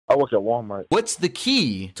I work at Walmart. What's the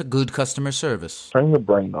key to good customer service? Turn your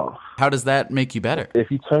brain off. How does that make you better?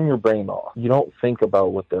 If you turn your brain off, you don't think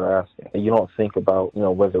about what they're asking. And you don't think about,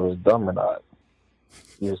 whether it's dumb or not.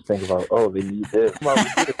 You just think about, oh, they need this.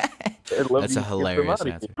 That's a hilarious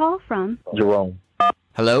answer. Call from Jerome.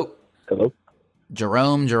 Hello? Hello?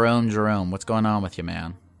 Jerome. What's going on with you,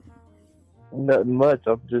 man? Nothing much.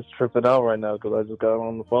 I'm just tripping out right now because I just got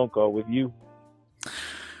on the phone call with you.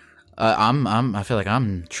 I feel like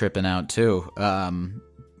I'm tripping out too.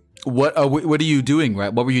 What are you doing,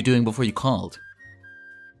 right? What were you doing before you called?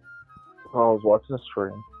 I was watching a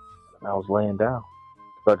stream and I was laying down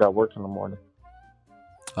because I got work in the morning.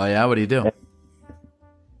 Oh yeah, what do you do? And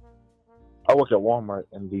I work at Walmart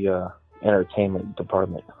in the entertainment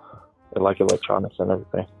department. I like electronics and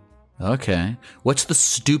everything. Okay. What's the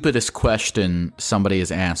stupidest question somebody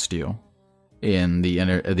has asked you in the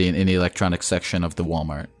in the electronics section of the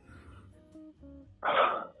Walmart?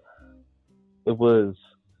 It was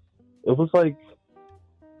like,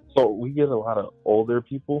 so we get a lot of older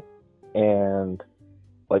people, and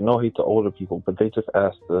like, no hate to older people, but they just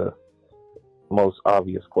ask the most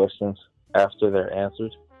obvious questions after they're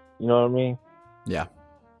answered. You know what I mean? Yeah.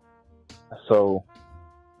 So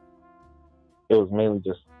it was mainly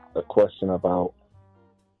just a question about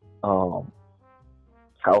how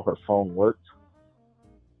her phone worked,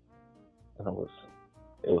 and it was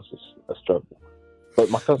just a struggle. But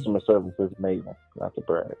my customer service is amazing, not to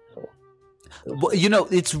brag. So, well,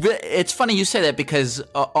 it's funny you say that because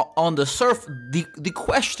on the the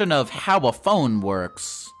question of how a phone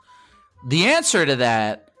works, the answer to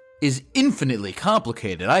that is infinitely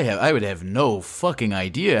complicated. I would have no fucking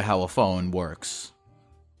idea how a phone works.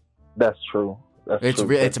 That's true.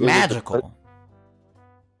 It's magical.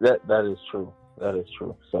 That is true. That is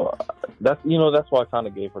true. So that's why I kind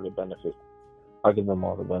of gave her the benefit. I give them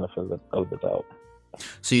all the benefit of the doubt.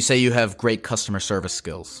 So you say you have great customer service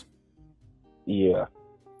skills. Yeah.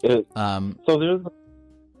 So there's.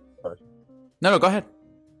 Sorry. No, go ahead.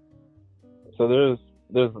 So there's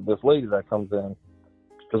this lady that comes in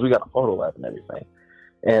because we got a photo lab and everything,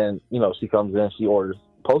 and she comes in, she orders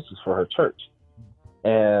posters for her church,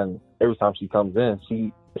 and every time she comes in,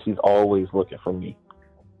 she's always looking for me,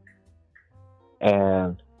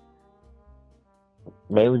 and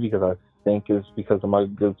mainly because I think it's because of my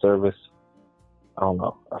good service. I don't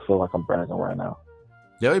know. I feel like I'm bragging right now.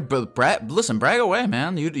 Yeah, but listen, brag away,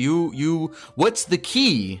 man. You. What's the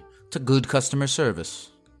key to good customer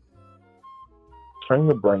service? Turn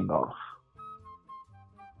your brain off.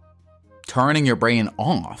 Turning your brain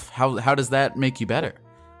off? How does that make you better?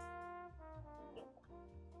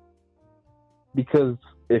 Because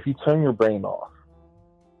if you turn your brain off,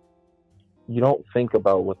 you don't think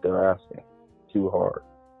about what they're asking too hard,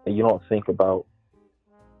 and you don't think about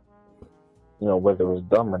whether it's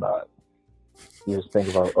dumb or not. You just think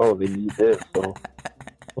about, oh, they need this, so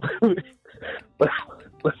let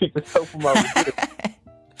me just help them out with this.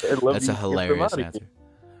 That's a hilarious answer.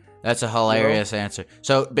 That's a hilarious answer.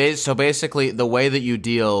 So basically, the way that you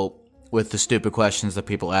deal with the stupid questions that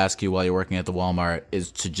people ask you while you're working at the Walmart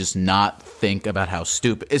is to just not think about how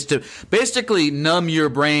stupid. Is to basically numb your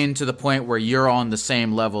brain to the point where you're on the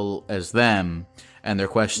same level as them, and their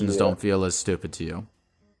questions don't feel as stupid to you.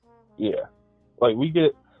 Yeah. Like,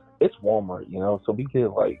 it's Walmart, so we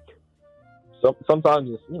get, like, sometimes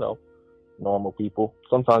it's, normal people.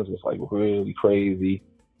 Sometimes it's, like, really crazy,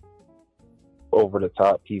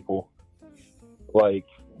 over-the-top people. Like,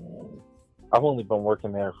 I've only been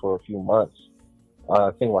working there for a few months. I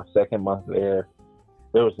think my second month there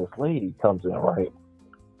was this lady comes in, right?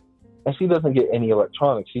 And she doesn't get any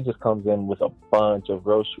electronics. She just comes in with a bunch of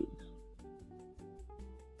groceries.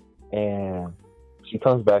 And she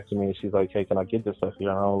comes back to me and she's like, hey, can I get this stuff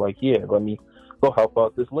here? And I'm like, yeah, let me go help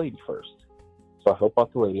out this lady first. So I help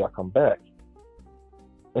out the lady. I come back.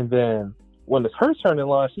 And then when it's her turn in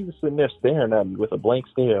line, she's just sitting there staring at me with a blank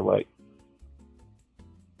stare, like,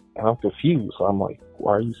 and I'm confused. So I'm like,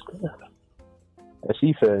 why are you staring? And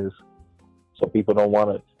she says, so people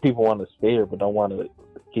want to stare, but don't want to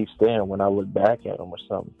keep staring when I look back at them or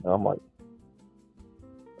something. And I'm like,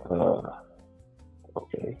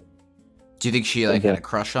 okay. Do you think she had a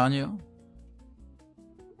crush on you?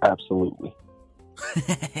 Absolutely.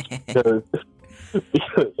 Because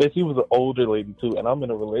and she was an older lady too, and I'm in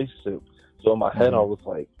a relationship. So in my head, I was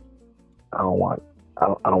like, I don't want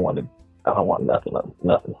nothing.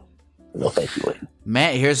 No, thank you, lady.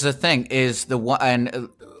 Man, here's the thing: is the one, and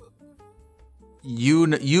you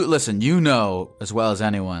listen, as well as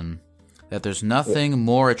anyone that there's nothing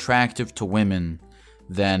more attractive to women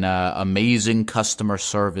than amazing customer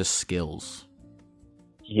service skills.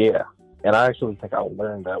 Yeah, And I actually think I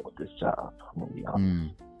learned that with this job. I'm gonna be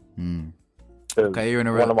honest. Okay, you're in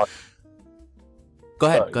a real. Go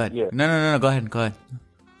ahead. Go ahead. Yeah. No. Go ahead.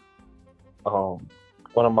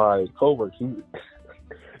 One of my coworkers,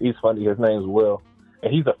 he's funny. His name's Will,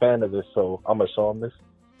 and he's a fan of this, so I'm gonna show him this.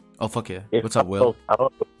 Oh fuck yeah! What's up, Will? I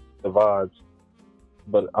don't know the vibes,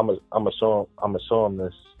 but I'm gonna show him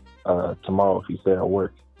this tomorrow if he's there at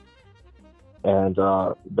work. And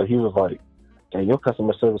but he was like, "Hey, your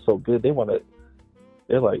customer service so good. They need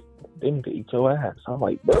to eat your ass." I'm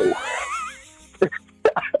like, "Bro."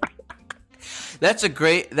 That's a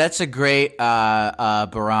great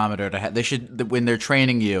barometer to have. They should, when they're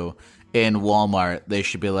training you in Walmart, they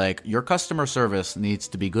should be like, your customer service needs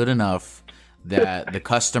to be good enough that the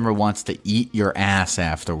customer wants to eat your ass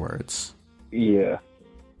afterwards. Yeah.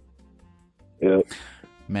 Yeah.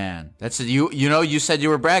 Man, that's you know, you said you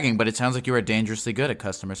were bragging, but it sounds like you were dangerously good at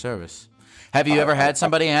customer service. Have you ever had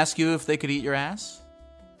somebody ask you if they could eat your ass?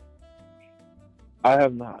 I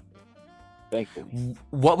have not. Thankfully.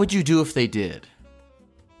 What would you do if they did?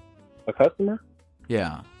 A customer?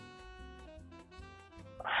 Yeah.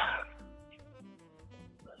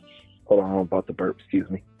 Hold on, I'm about to burp. Excuse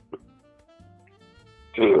me.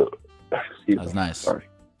 Excuse That was me. nice. Sorry.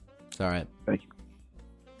 It's all right. Thank you.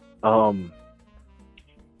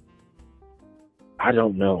 I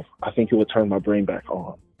don't know. I think it would turn my brain back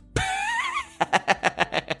on.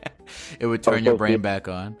 It would turn your brain back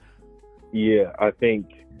on? Yeah, I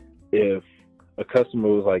think if a customer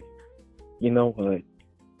was like, you know what,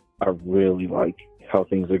 I really like how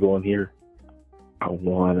things are going here. I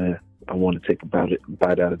wanna take a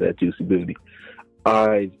bite out of that juicy booty.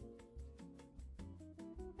 I'd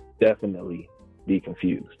definitely be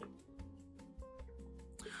confused.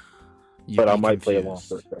 But I might play along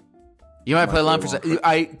for a second. You might play along for a second.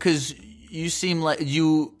 Because you seem like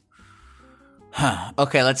you.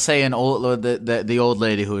 Okay, let's say the old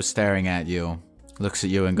lady who is staring at you looks at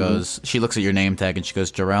you and goes. She looks at your name tag and she goes,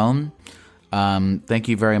 Jerome, thank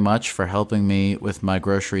you very much for helping me with my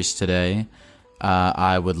groceries today.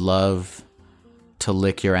 I would love to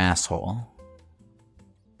lick your asshole.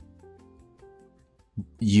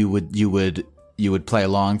 You would play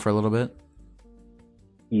along for a little bit?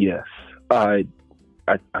 Yes. I'd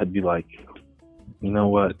be like, you know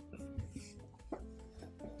what?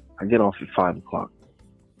 I get off at 5 o'clock.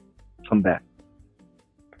 Come back.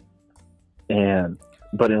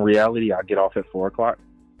 But in reality, I get off at 4 o'clock.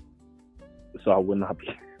 So I would not be.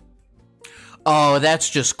 Oh, that's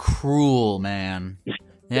just cruel, man.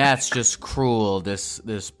 That's just cruel. This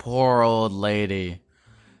poor old lady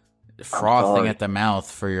frothing at the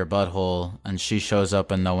mouth for your butthole, and she shows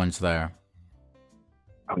up and no one's there.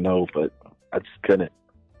 I know, but I just couldn't.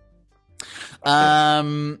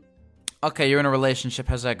 Okay, you're in a relationship.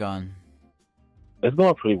 How's that going? It's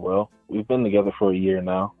going pretty well. We've been together for a year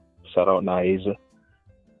now. Shout out Nyasia.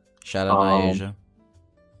 Shout out Nyasia.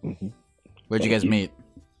 Mm-hmm. Where'd you guys meet?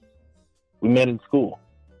 We met in school.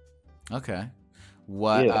 Okay.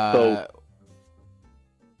 What? Yeah,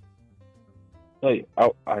 hey,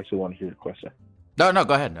 I actually want to hear your question. No,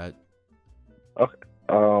 go ahead. Okay.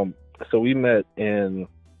 So we met in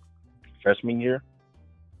freshman year,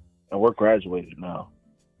 and we're graduated now.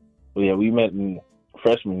 But yeah, we met in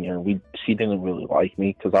freshman year. She didn't really like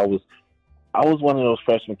me because I was one of those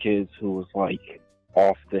freshman kids who was like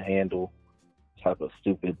off the handle type of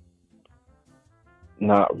stupid,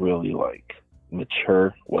 not really like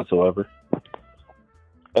mature whatsoever.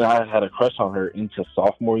 And I had a crush on her into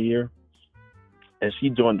sophomore year, and she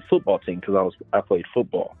joined the football team because I played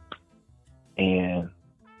football, and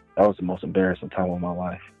that was the most embarrassing time of my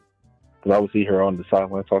life because I would see her on the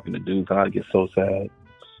sideline talking to dudes, and I'd get so sad.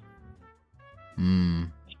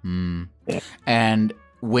 Yeah. And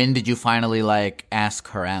when did you finally like ask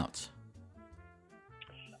her out?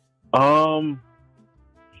 So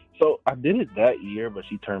I did it that year, but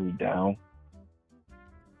she turned me down,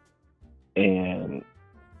 and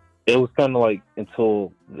it was kind of like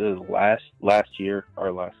until the last year,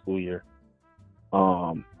 our last school year,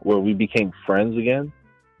 where we became friends again,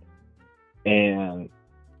 and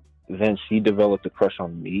then she developed a crush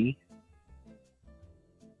on me,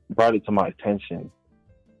 brought it to my attention,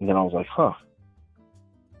 and then I was like, huh,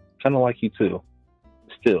 kind of like you too,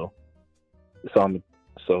 still.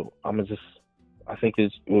 So I think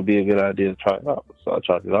it would be a good idea to try it out. So I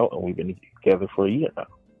tried it out, and we've been together for a year now.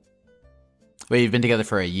 Wait, you've been together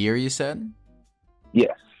for a year, you said?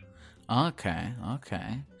 Yes. Okay.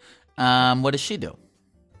 What does she do?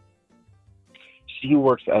 She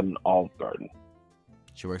works at an Olive Garden.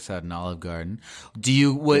 She works at an Olive Garden. Do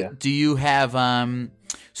you have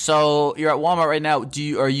so you're at Walmart right now.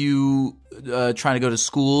 Are you trying to go to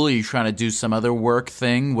school? Are you trying to do some other work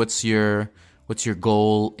thing? What's your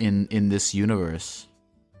goal in this universe?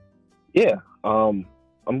 Yeah, I'm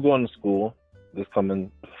going to school this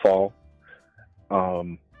coming fall.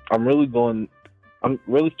 I'm really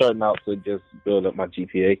starting out to just build up my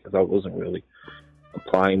GPA because I wasn't really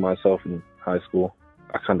applying myself in high school.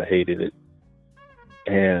 I kind of hated it,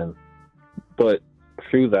 but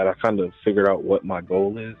through that, I kind of figured out what my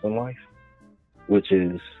goal is in life, which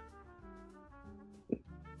is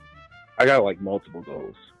I got like multiple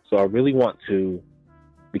goals. So I really want to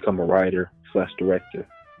become a writer/director.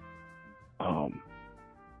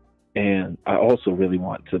 And I also really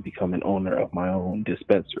want to become an owner of my own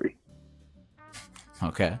dispensary.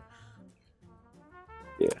 Okay.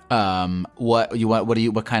 Yeah.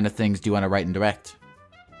 What kind of things do you want to write and direct?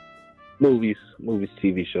 Movies,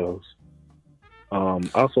 TV shows. I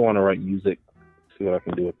also want to write music. See what I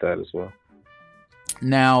can do with that as well.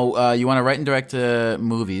 Now, you want to write and direct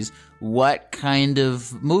movies. What kind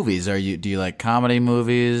of movies do you like? Comedy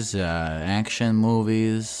movies, action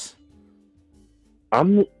movies?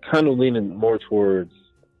 I'm kind of leaning more towards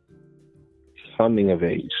coming of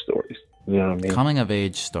age stories. You know what I mean? Coming of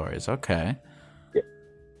age stories. Okay. Yeah.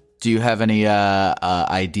 Do you have any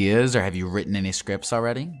ideas, or have you written any scripts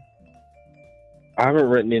already? I haven't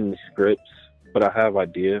written any scripts, but I have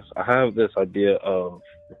ideas. I have this idea of,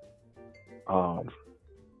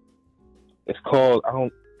 it's called, I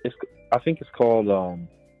think it's called,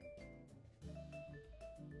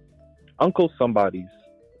 Uncle Somebody's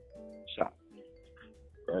Shop,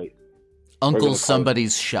 right? Uncle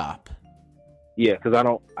Somebody's Shop. Yeah, because I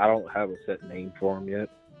don't have a set name for him yet.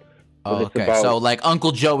 Oh, okay. So like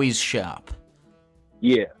Uncle Joey's Shop.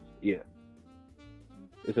 Yeah.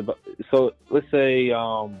 It's about, so let's say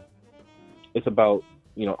it's about,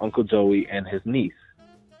 Uncle Joey and his niece.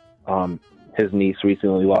 His niece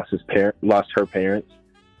recently lost her parents,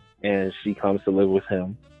 and she comes to live with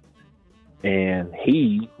him. And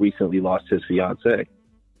he recently lost his fiance.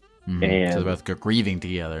 Mm-hmm. And so they're both grieving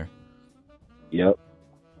together. Yep.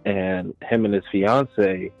 And him and his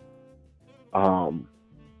fiance,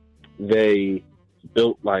 they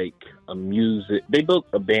built they built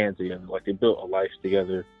a band together, like they built a life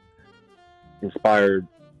together, inspired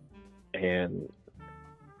and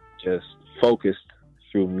just focused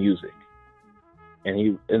through music.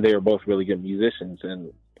 And they were both really good musicians,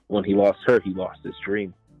 and when he lost her, he lost his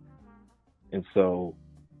dream. And so,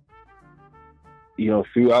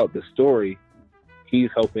 throughout the story,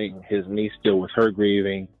 he's helping his niece deal with her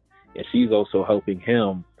grieving, and she's also helping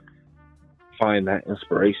him find that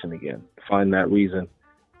inspiration again, find that reason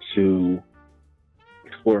to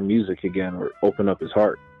explore music again or open up his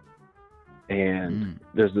heart. And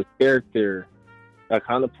there's this character that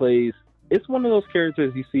kind of plays, it's one of those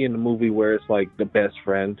characters you see in the movie where it's like the best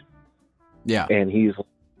friend. Yeah. And he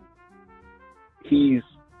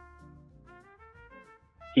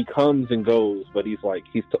comes and goes, but he's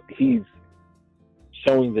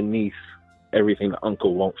showing the niece everything the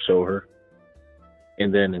uncle won't show her.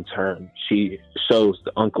 And then in turn, she shows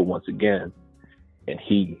the uncle once again, and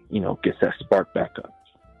he, gets that spark back up.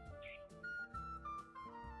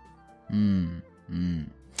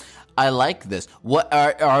 I like this. What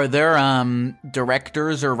are there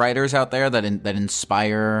directors or writers out there that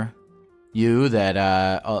inspire you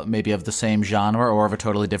that maybe of the same genre or of a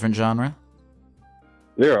totally different genre?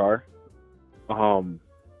 There are. I'm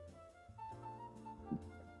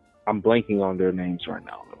blanking on their names right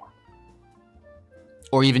now, though.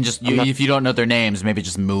 Or even just if you don't know their names, maybe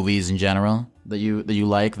just movies in general that you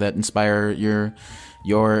like that inspire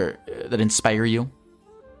that inspire you.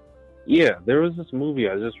 Yeah, there was this movie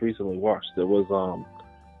I just recently watched. It was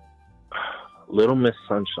Little Miss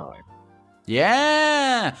Sunshine.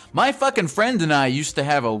 Yeah, my fucking friend and I used to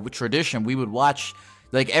have a tradition. We would watch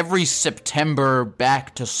like every September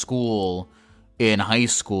back to school in high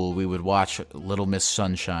school. We would watch Little Miss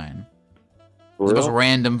Sunshine. It was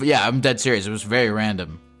random. Yeah, I'm dead serious. It was very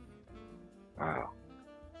random. Wow,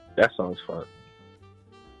 that sounds fun.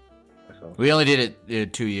 We only did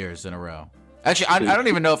it 2 years in a row. Actually, I don't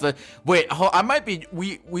even know if the wait. I might be.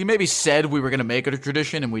 We maybe said we were gonna make it a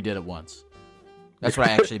tradition, and we did it once. That's what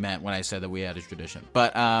I actually meant when I said that we had a tradition.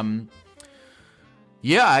 But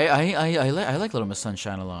yeah, I like Little Miss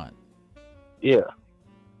Sunshine a lot. Yeah,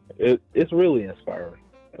 it's really inspiring.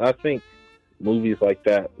 And I think movies like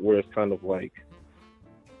that, where it's kind of like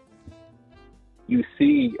you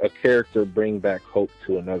see a character bring back hope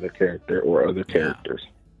to another character or other characters.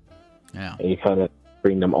 Yeah. And you kind of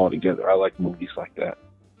bring them all together. I like movies like that.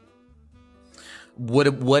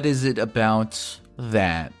 What is it about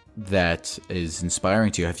that is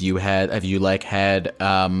inspiring to you? Have you had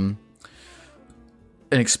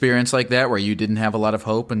an experience like that where you didn't have a lot of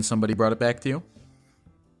hope and somebody brought it back to you?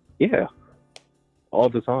 Yeah, all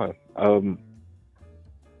the time. I've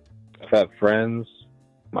had friends,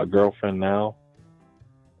 my girlfriend now,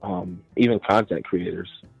 even content creators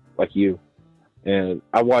like you. And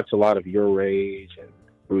I watch a lot of Your Rage and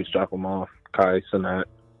Bruce Drop 'em Off, Kai Sinat,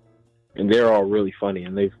 and they're all really funny,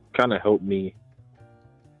 and they've kind of helped me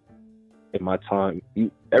in my time.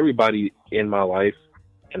 Everybody in my life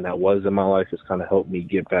and that was in my life has kind of helped me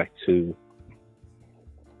get back to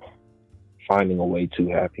finding a way to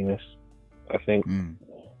happiness, I think.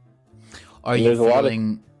 Are you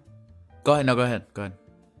feeling... Go ahead. No, go ahead.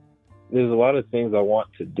 There's a lot of things I want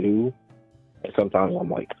to do, and sometimes I'm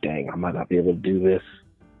like, dang, I might not be able to do this.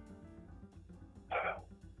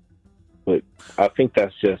 But I think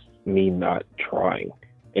that's just me not trying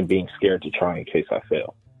and being scared to try in case I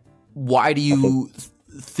fail. Why do you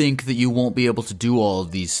think that you won't be able to do all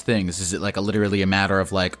of these things? Is it like literally a matter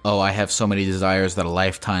of like, oh, I have so many desires that a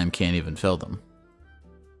lifetime can't even fill them?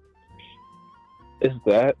 It's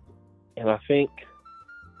that, and I think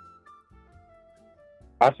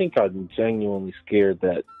I'm genuinely scared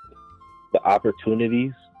that the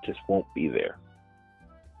opportunities just won't be there.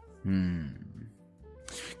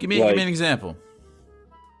 Give me an example.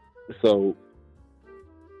 So,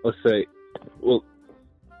 let's say, well,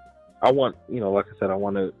 I want, like I said, I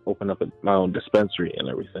want to open up my own dispensary and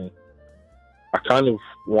everything. I kind of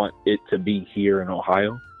want it to be here in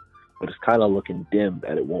Ohio, but it's kind of looking dim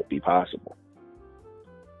that it won't be possible.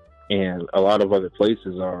 And a lot of other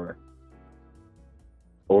places are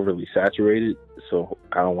overly saturated, so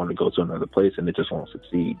I don't want to go to another place and it just won't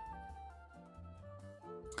succeed.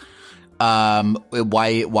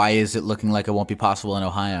 Why is it looking like it won't be possible in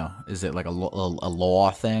Ohio? Is it like a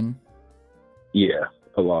law thing? Yeah,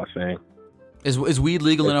 a law thing. Is weed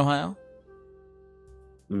legal in Ohio?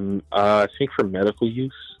 I think for medical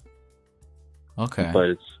use. Okay.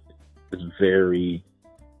 But it's very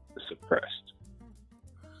suppressed.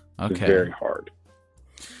 Okay. It's very hard.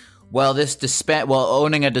 Well,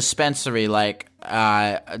 owning a dispensary, like,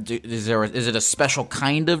 is it a special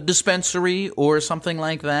kind of dispensary or something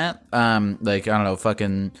like that? Like, I don't know,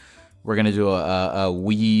 we're gonna do a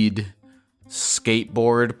weed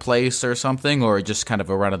skateboard place or something, or just kind of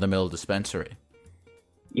a run-of-the-mill dispensary?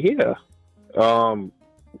 Yeah, kind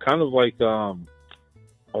of like I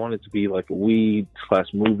want it to be like a weed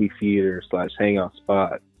 / movie theater / hangout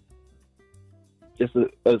spot. Just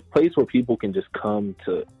a place where people can just come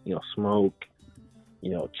to, smoke,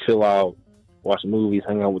 chill out, watch movies,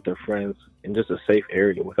 hang out with their friends, in just a safe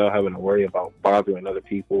area without having to worry about bothering other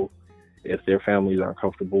people if their families aren't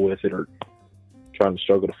comfortable with it, or trying to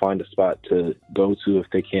struggle to find a spot to go to if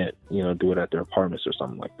they can't, do it at their apartments or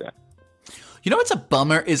something like that. What's a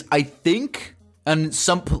bummer is, I think, and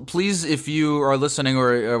please, if you are listening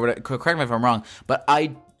or correct me if I'm wrong, but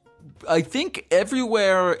I think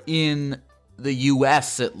everywhere in the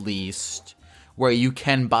U.S. at least, where you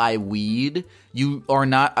can buy weed, you are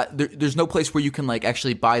not. There's no place where you can like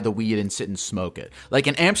actually buy the weed and sit and smoke it. Like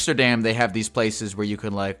in Amsterdam, they have these places where you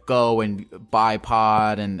can like go and buy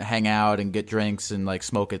pot and hang out and get drinks and like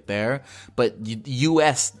smoke it there. But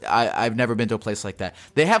U.S., I've never been to a place like that.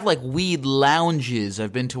 They have like weed lounges.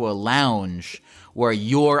 I've been to a lounge where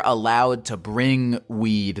you're allowed to bring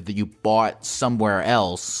weed that you bought somewhere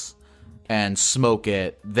else and smoke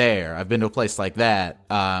it there. I've been to a place like that.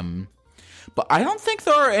 But I don't think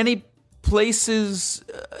there are any places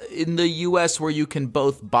in the U.S. where you can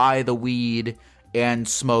both buy the weed and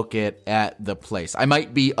smoke it at the place. I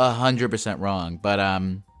might be 100% wrong, but I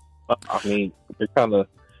mean, you're kind of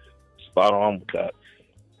spot on with that.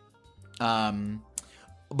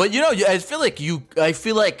 But I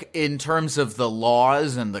feel like in terms of the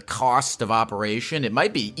laws and the cost of operation, it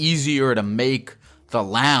might be easier to make the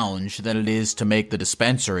lounge than it is to make the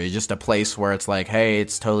dispensary. Just a place where it's like, hey,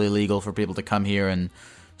 it's totally legal for people to come here and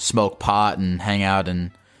smoke pot and hang out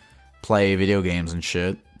and play video games and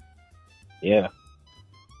shit. Yeah.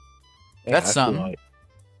 That's something.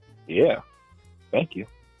 Yeah. Thank you.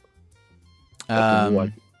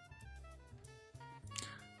 I'm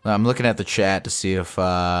looking at the chat to see if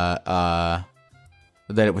the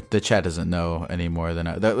chat doesn't know any more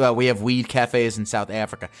than we have weed cafes in South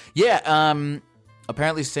Africa. Yeah,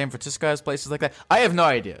 apparently San Francisco has places like that. I have no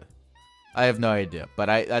idea, but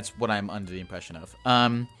that's what I'm under the impression of.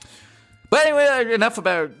 But anyway, enough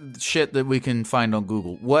about shit that we can find on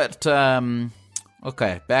Google.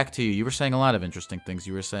 Okay, back to you. You were saying a lot of interesting things.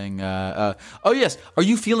 You were saying, oh yes, are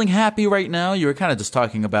you feeling happy right now? You were kind of just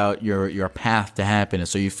talking about your path to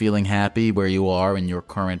happiness. Are you feeling happy where you are in your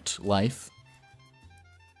current life?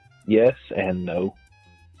 Yes and no.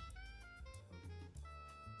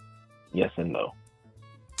 yes and no.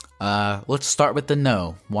 Let's start with the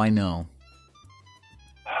no. Why no?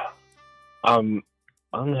 I'm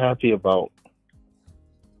unhappy about.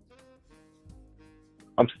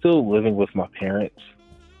 I'm still living with my parents,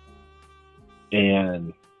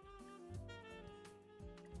 and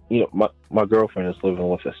you know, my girlfriend is living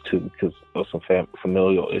with us too because of some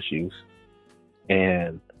familial issues,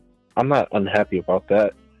 and I'm not unhappy about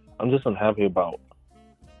that. I'm just unhappy about.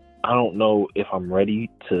 I don't know if I'm ready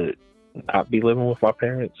to not be living with my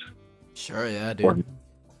parents. Sure, yeah, dude. Or,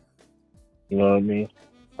 you know what I mean?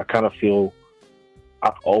 I kind of feel.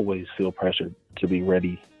 I always feel pressured to be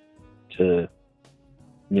ready to,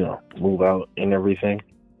 you know, move out and everything.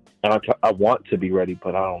 And I want to be ready,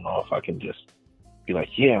 but I don't know if I can just be like,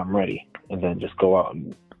 yeah, I'm ready, and then just go out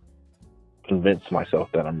and convince myself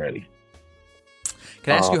that I'm ready.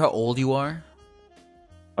 Can I ask you how old you are?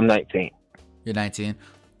 I'm 19. You're 19?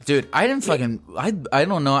 Dude, I didn't fucking... I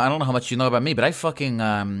don't know how much you know about me, but I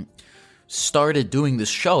fucking started doing this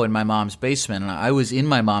show in my mom's basement, and I was in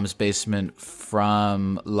my mom's basement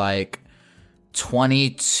from like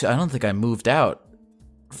 22... I don't think I moved out.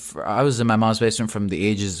 I was in my mom's basement from the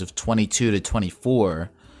ages of 22 to 24.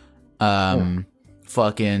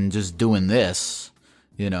 Fucking just doing this,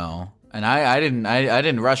 you know. And I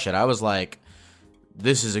didn't rush it. I was like,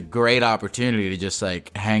 this is a great opportunity to just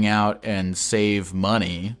like hang out and save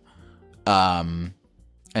money. And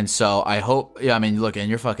so I hope, yeah, I mean, look, and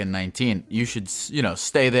you're fucking 19. You should, you know,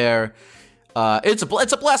 stay there. It's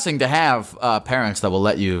a blessing to have parents that will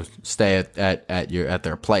let you stay at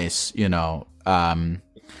their place, you know.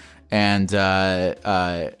 And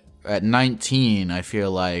at 19, I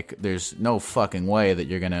feel like there's no fucking way that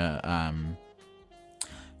you're gonna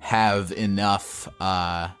have enough.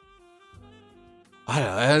 I don't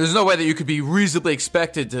know. There's no way that you could be reasonably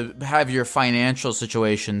expected to have your financial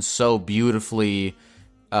situation so beautifully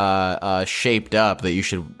shaped up that you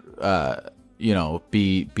should, you know,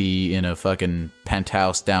 be in a fucking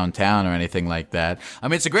penthouse downtown or anything like that. I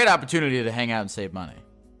mean, it's a great opportunity to hang out and save money.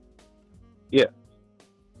 Yeah.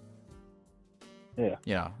 Yeah.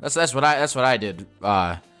 You know, that's what I did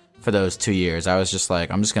for those 2 years. I was just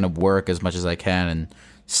like, I'm just gonna work as much as I can and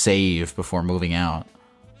save before moving out.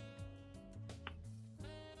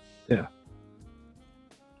 Yeah.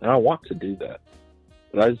 And I want to do that.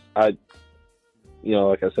 But I you know,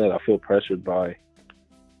 like I said, I feel pressured by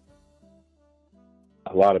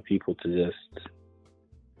a lot of people to just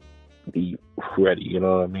be ready, you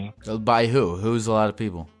know what I mean? By who? Who's a lot of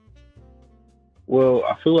people? Well,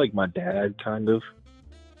 I feel like my dad, kind of.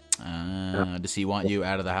 Does he want you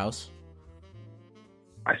out of the house?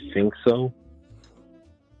 I think so.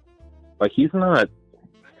 Like, he's not...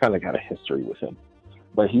 I kind of got a history with him.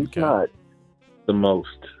 But he's not the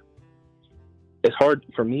most... It's hard...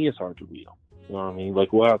 For me, it's hard to read. You know what I mean?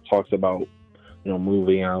 Like, Lyle talks about, you know,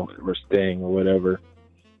 moving out or staying or whatever.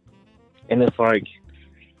 And it's like,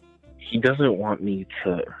 he doesn't want me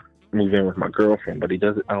to move in with my girlfriend, but he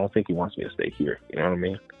doesn't. I don't think he wants me to stay here. You know what I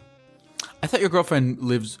mean? I thought your girlfriend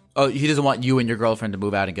lives... Oh, he doesn't want you and your girlfriend to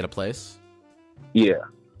move out and get a place? Yeah.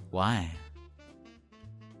 Why?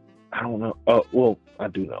 I don't know. Oh, well, I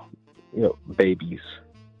do know. You know, babies.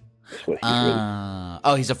 That's what he's really...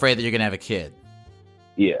 Oh, he's afraid that you're going to have a kid.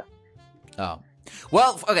 Yeah. Oh.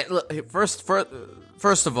 Well, okay, look, first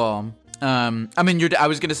of all, I mean, I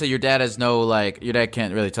was gonna say your dad has no, like, your dad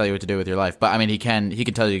can't really tell you what to do with your life, but I mean, he can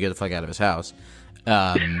tell you to get the fuck out of his house.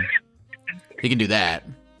 He can do that.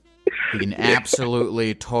 He can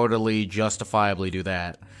absolutely, totally, justifiably do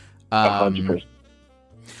that. 100%.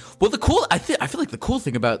 Well, I feel like the cool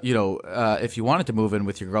thing about, you know, if you wanted to move in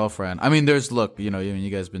with your girlfriend, I mean, look, you know, you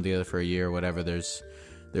guys have been together for a year or whatever, there's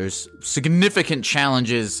significant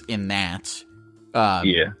challenges in that.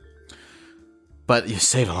 Yeah. But you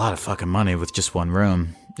save a lot of fucking money with just one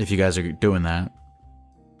room if you guys are doing that.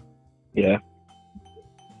 Yeah.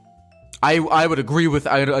 I would agree with...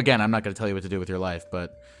 Again, I'm not going to tell you what to do with your life,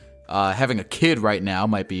 but having a kid right now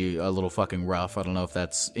might be a little fucking rough. I don't know if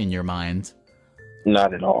that's in your mind.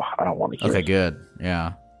 Not at all. I don't want to hear Okay, good.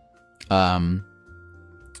 Yeah. All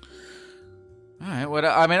right. What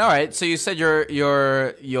I mean, all right. So you said your.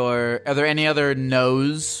 Are there any other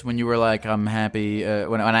no's when you were like, I'm happy?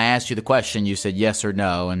 When I asked you the question, you said yes or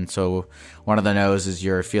no, and so one of the no's is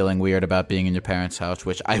you're feeling weird about being in your parents' house,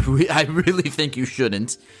 which I really think you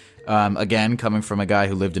shouldn't. Again, coming from a guy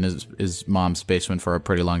who lived in his mom's basement for a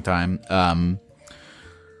pretty long time.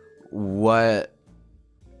 What?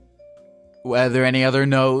 Are there any other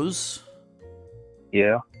no's?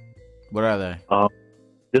 Yeah. What are they?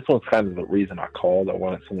 This one's kind of the reason I called. I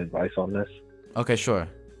wanted some advice on this. Okay, sure.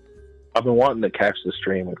 I've been wanting to catch the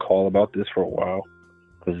stream and call about this for a while.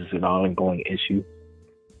 because it's an ongoing issue.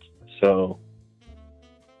 So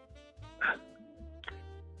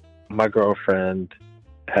my girlfriend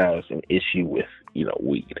has an issue with,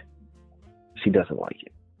 weed. She doesn't like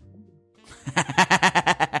it.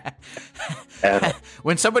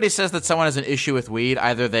 When somebody says that someone has an issue with weed,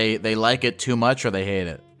 either they like it too much or they hate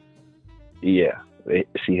it. Yeah,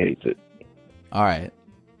 she hates it. All right.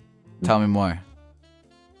 Tell me more.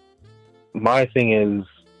 My thing is,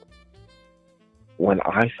 when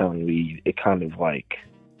I found weed, it kind of like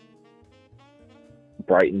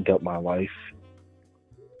brightened up my life.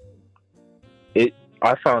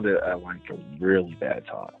 I found it at like a really bad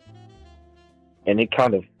time. And it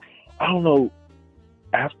kind of, I don't know,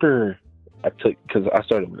 after because I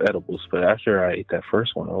started with edibles, but after I ate that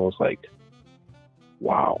first one, I was like,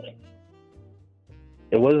 wow.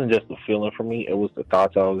 It wasn't just the feeling for me, it was the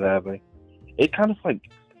thoughts I was having. It kind of like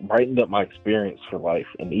brightened up my experience for life,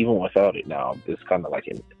 and even without it now, it's kind of like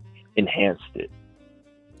enhanced it.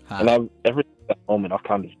 Huh. And ever since that moment, I've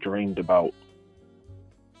kind of dreamed about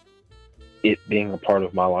it being a part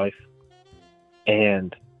of my life.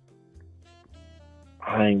 And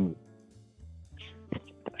I'm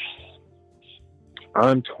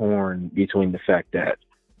torn between the fact that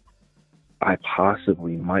I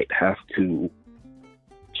possibly might have to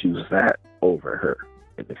choose that over her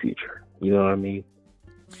in the future. You know what I mean?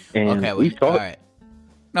 And okay, well, all right.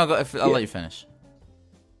 No, I'll let you finish.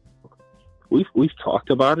 We've talked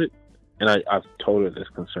about it, and I've told her this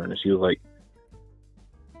concern, and she was like,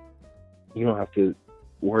 "You don't have to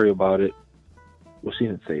worry about it." Well, she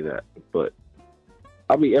didn't say that, but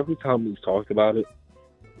I mean, every time we've talked about it,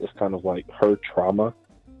 it's kind of like her trauma,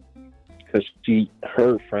 because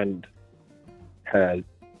her friend had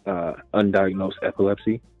undiagnosed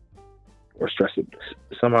epilepsy, or stress.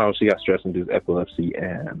 Somehow she got stress-induced epilepsy,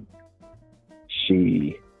 and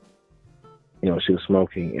she was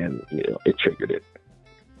smoking, and it triggered it,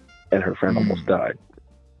 and her friend almost died.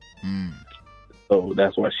 So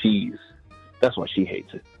that's why she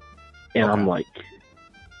hates it, and okay. I'm like,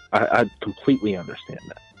 I completely understand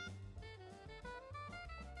that,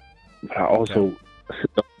 but I also don't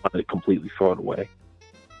want to completely throw it away,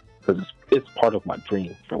 because it's part of my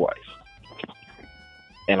dream for life.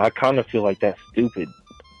 And I kind of feel like that's stupid,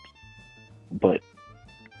 but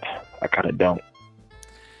I kind of don't.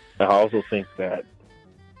 And I also think that,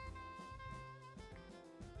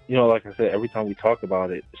 like I said, every time we talk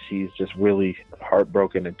about it, she's just really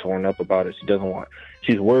heartbroken and torn up about it.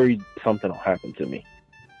 She's worried something will happen to me,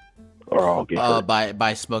 or I'll get hurt.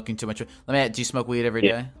 By smoking too much. Let me ask, do you smoke weed every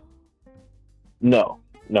day? No,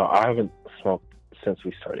 I haven't smoked since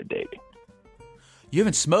we started dating. You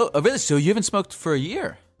haven't smoked? Oh, really? So you haven't smoked for a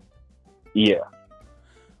year? Yeah.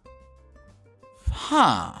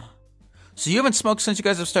 Huh. So you haven't smoked since you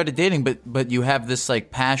guys have started dating, but you have this like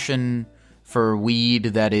passion for weed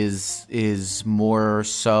that is more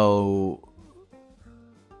so.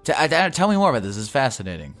 Tell me more about this. This is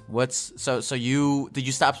fascinating. So did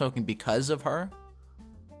you stop smoking because of her?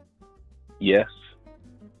 Yes.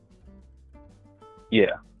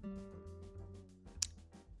 Yeah.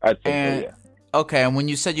 I'd say so, yeah. Okay, and when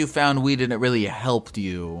you said you found weed and it really helped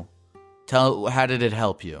you, how did it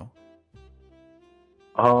help you?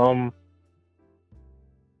 I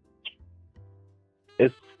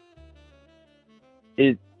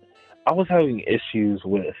was having issues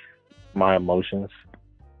with my emotions,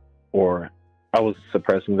 or I was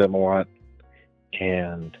suppressing them a lot,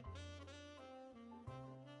 and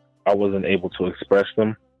I wasn't able to express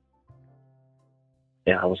them,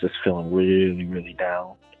 and I was just feeling really, really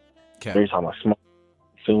down. Okay. Every time I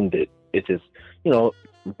consumed it, it just,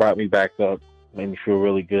 brought me back up, made me feel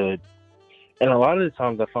really good. And a lot of the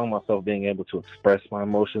times I found myself being able to express my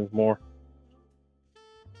emotions more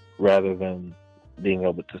rather than being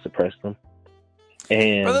able to suppress them.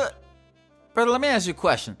 And brother, let me ask you a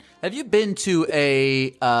question. Have you been to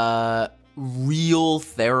a real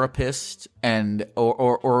therapist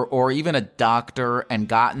or even a doctor and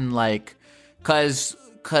gotten like, cause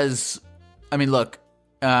I mean, look,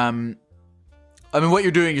 what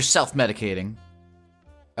you're doing, you're self-medicating.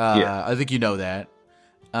 Yeah. I think you know that.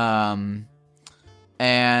 And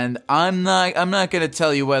I'm not going to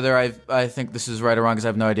tell you whether I think this is right or wrong, because I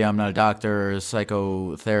have no idea. I'm not a doctor or a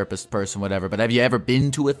psychotherapist person, whatever. But have you ever been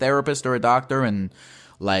to a therapist or a doctor and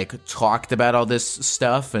like talked about all this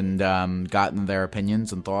stuff and gotten their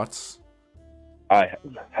opinions and thoughts? I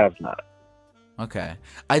have not. Okay.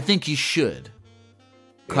 I think you should.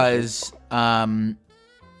 Because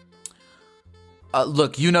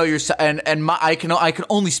look, yourself, and I can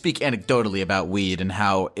only speak anecdotally about weed and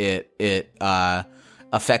how it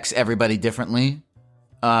affects everybody differently.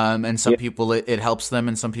 And some people it helps them,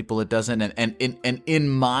 and some people it doesn't. And in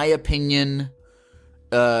my opinion,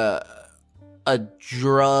 a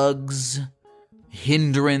drug's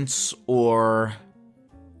hindrance or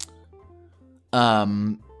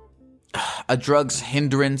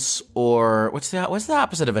what's the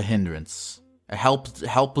opposite of a hindrance? A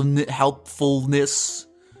helpfulness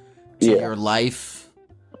to your life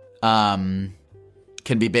can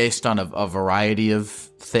be based on a variety of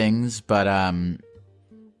things, but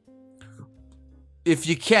if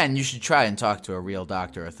you can, you should try and talk to a real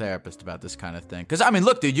doctor or therapist about this kind of thing. Because, I mean,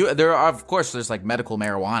 look, dude, there's like medical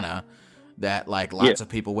marijuana that like lots of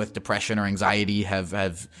people with depression or anxiety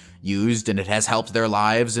have used, and it has helped their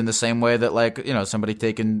lives in the same way that, like, you know, somebody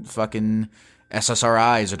taking fucking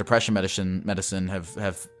SSRIs or depression medicine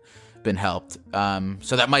have been helped.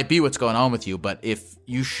 So that might be what's going on with you, but if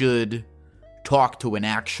you should talk to an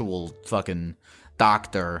actual fucking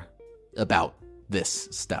doctor about this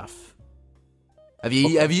stuff. Have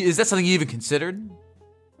you is that something you even considered?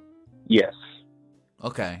 Yes.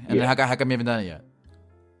 Okay. And then how come you haven't done it yet?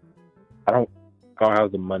 I don't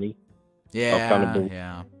have the money.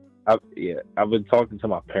 Yeah. I've been talking to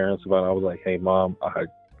my parents about it. I was like, hey, Mom, I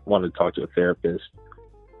want to talk to a therapist.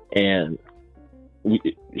 And we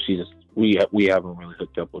haven't really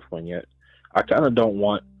hooked up with one yet. I kind of don't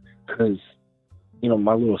want, because, you know,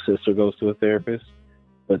 my little sister goes to a therapist,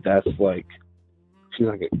 but that's like, she's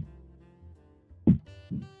like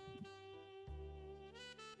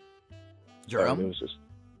Your there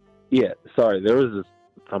was this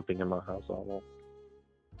thumping in my house. I don't know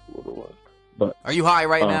what it was. But are you high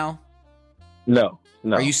right now? No.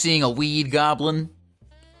 Are you seeing a weed goblin?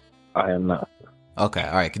 I am not. Okay,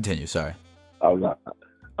 all right, continue. Sorry. I'm not.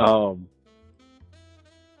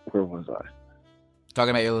 Where was I? Talking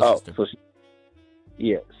about your little sister.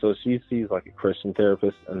 So she sees like a Christian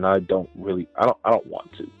therapist, and I don't want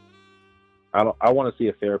to. I want to see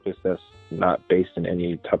a therapist that's not based in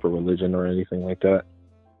any type of religion or anything like that,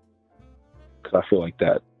 because I feel like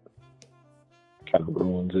that kind of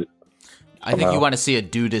ruins it. I think you want to see a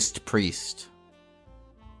dudist priest.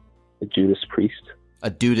 A Judas priest? A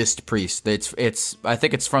dudist priest. I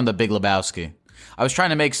think it's from The Big Lebowski. I was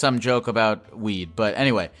trying to make some joke about weed, but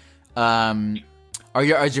anyway,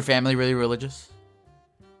 is your family really religious?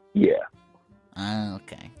 Yeah.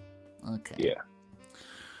 Okay. Yeah.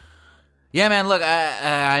 Yeah, man. Look,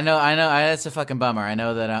 I know. That's a fucking bummer. I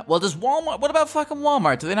know that. Well, does Walmart? What about fucking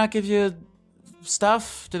Walmart? Do they not give you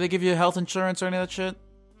stuff? Do they give you health insurance or any of that shit?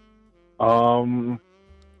 I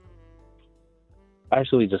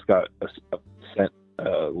actually just got sent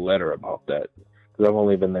a letter about that, because I've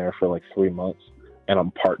only been there for like 3 months, and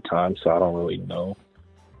I'm part-time, so I don't really know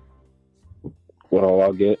what all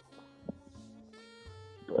I'll get.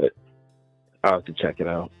 But I'll have to check it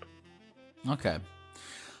out. Okay.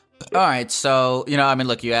 All right, so, you know, I mean,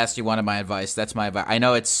 look, you wanted my advice. That's my advice. I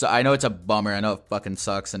know it's a bummer. I know it fucking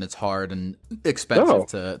sucks, and it's hard and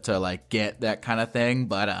expensive to like get that kind of thing.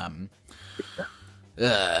 But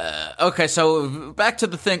okay, so back to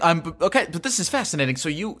the thing. Okay, but this is fascinating. So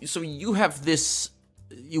you have this.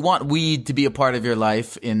 You want weed to be a part of your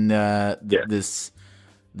life in this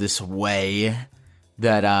way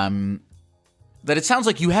that it sounds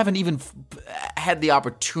like you haven't even had the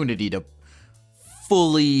opportunity to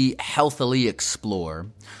fully healthily explore,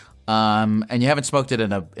 and you haven't smoked it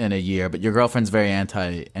in a year, but your girlfriend's very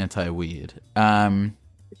anti weed. But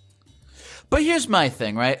here's my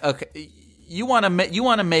thing, right? Okay, you want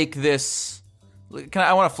to make this.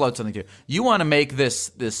 I want to float something to you. You want to make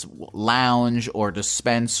this lounge or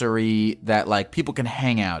dispensary that like people can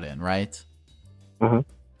hang out in, right?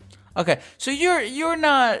 Mm-hmm. Okay, so you're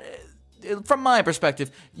not. From my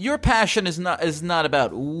perspective, your passion is not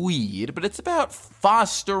about weed, but it's about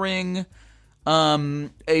fostering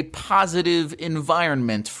a positive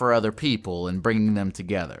environment for other people and bringing them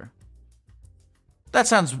together. That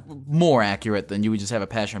sounds more accurate than you would just have a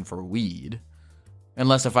passion for weed,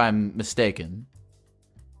 unless if I'm mistaken.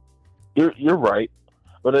 You're right,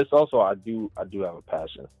 but it's also I do have a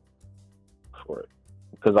passion for it,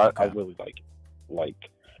 because I really like it. Like,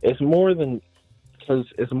 it's more than. Because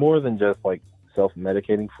it's more than just like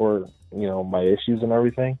self-medicating for, you know, my issues and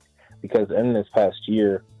everything. Because in this past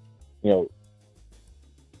year, you know,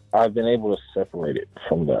 I've been able to separate it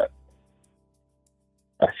from that,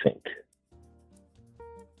 I think.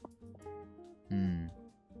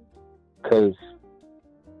 Because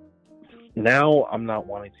now I'm not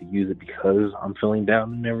wanting to use it because I'm feeling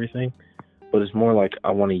down and everything, but it's more like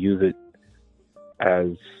I want to use it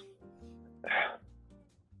as...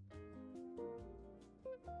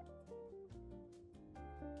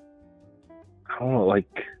 I don't know, like,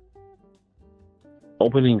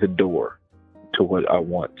 opening the door to what I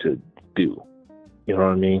want to do. You know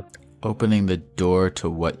what I mean? Opening the door to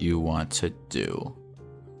what you want to do.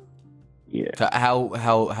 Yeah.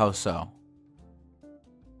 How so?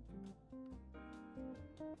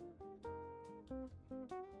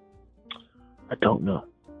 I don't know.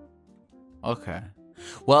 Okay.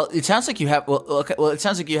 Well, it sounds like you have. Well, okay. Well, it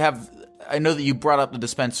sounds like you have. I know that you brought up the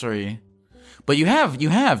dispensary, but you have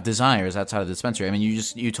desires outside of the dispensary. I mean,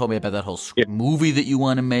 you told me about that whole movie that you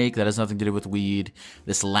want to make that has nothing to do with weed.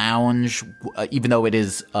 This lounge, even though it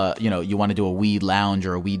is, you want to do a weed lounge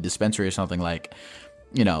or a weed dispensary or something like,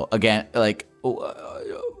 again, like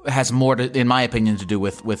has more to, in my opinion, to do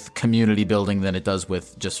with community building than it does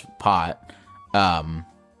with just pot.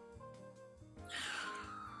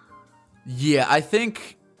 Yeah, I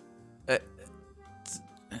think this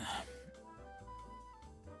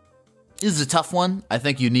is a tough one. I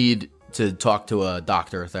think you need to talk to a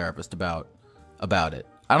doctor or therapist about it.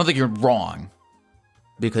 I don't think you're wrong,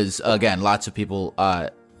 because again, lots of people,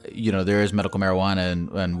 there is medical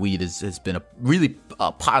marijuana and weed has been a really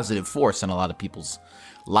positive force in a lot of people's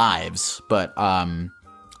lives. But I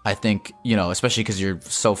think, especially because you're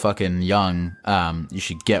so fucking young, you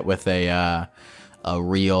should get with a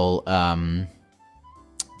real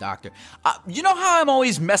doctor. You know how I'm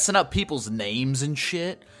always messing up people's names and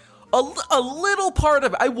shit? A little part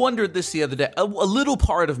of I wondered this the other day. A little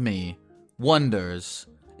part of me wonders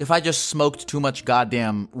if I just smoked too much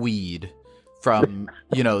goddamn weed from,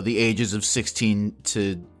 the ages of 16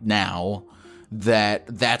 to now,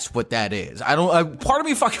 that's what that is. Part of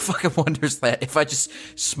me fucking wonders that if I just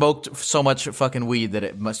smoked so much fucking weed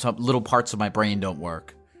that little parts of my brain don't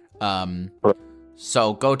work.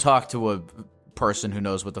 So go talk to a person who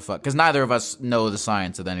knows what the fuck, because neither of us know the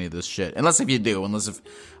science of any of this shit. Unless if you do, I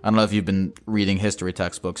don't know if you've been reading history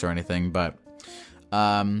textbooks or anything, but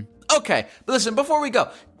okay. But listen, before we go,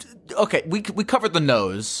 okay, we covered the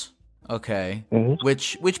nose, okay,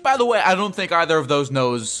 which by the way, I don't think either of those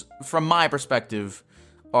no's, from my perspective,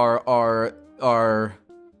 are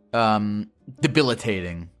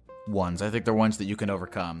debilitating ones. I think they're ones that you can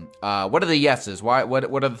overcome. What are the yeses? Why?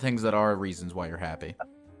 What are the things that are reasons why you're happy?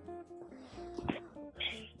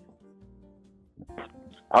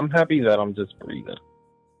 I'm happy that I'm just breathing.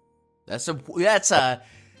 That's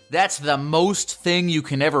the most thing you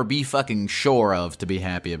can ever be fucking sure of to be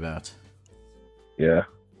happy about. Yeah.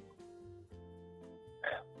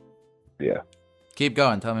 Yeah. Keep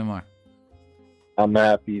going. Tell me more. I'm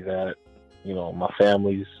happy that, my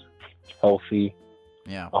family's healthy.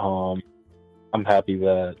 Yeah. I'm happy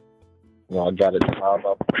that, I got a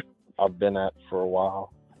job I've been at for a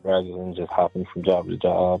while rather than just hopping from job to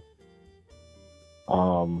job.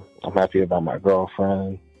 I'm happy about my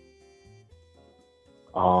girlfriend.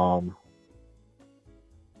 I'm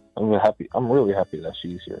really happy that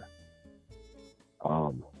she's here.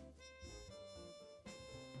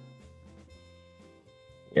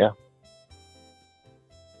 Yeah.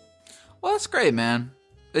 Well, that's great, man.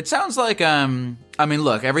 It sounds like,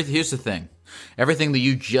 look, here's the thing. Everything that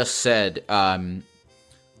you just said,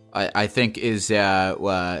 I think is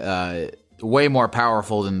way more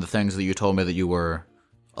powerful than the things that you told me that you were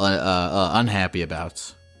unhappy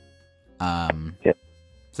about. Yeah.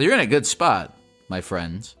 So you're in a good spot, my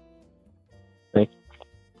friend. Thanks.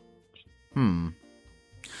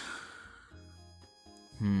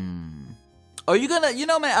 Are you gonna,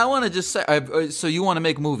 man, I want to just say, so you want to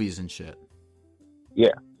make movies and shit?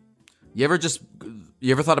 Yeah. You ever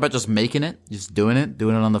thought about just making it? Just doing it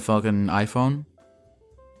on the fucking iPhone?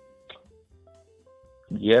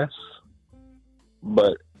 Yes.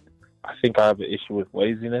 But I think I have an issue with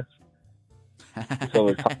laziness.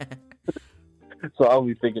 So I'll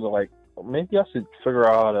be thinking of maybe I should figure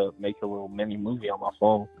out how to make a little mini movie on my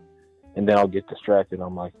phone, and then I'll get distracted.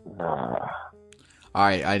 I'm like, nah. All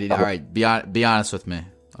right. Be honest with me,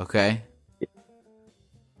 okay?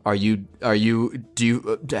 Oh, wait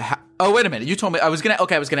a minute. You told me I was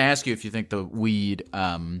gonna ask you if you think the weed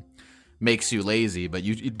makes you lazy, but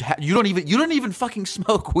you don't even fucking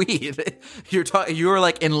smoke weed. You're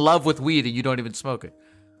like in love with weed and you don't even smoke it.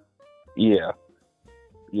 Yeah.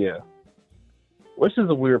 Which is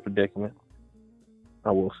a weird predicament,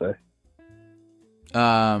 I will say. It's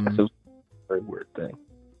a very weird thing.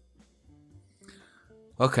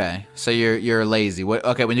 Okay, so you're lazy.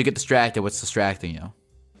 Okay, when you get distracted, what's distracting you?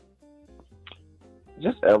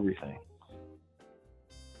 Just everything.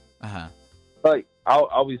 I'll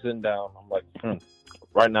be sitting down. I'm like,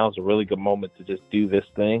 right now is a really good moment to just do this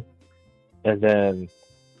thing, and then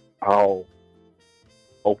I'll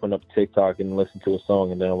open up TikTok and listen to a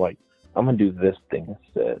song, and then I'm like, I'm gonna do this thing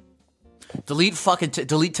instead. delete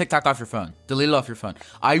TikTok off your phone. Delete it off your phone.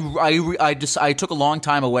 I took a long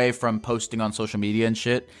time away from posting on social media and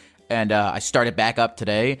shit, and I started back up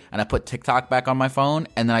today, and I put TikTok back on my phone,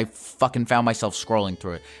 and then I fucking found myself scrolling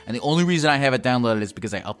through it. And the only reason I have it downloaded is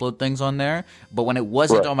because I upload things on there. But when it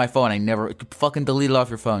wasn't on my phone, I never fucking delete it off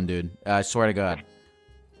your phone, dude. I swear to God.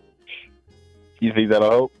 You think that'll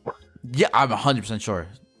help? Yeah, I'm 100% sure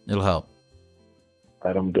it'll help.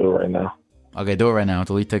 I don't do it right now. Okay, do it right now.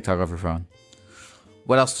 Delete TikTok off your phone.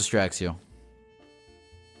 What else distracts you?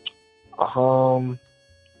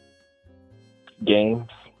 Games.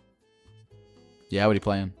 Yeah, what are you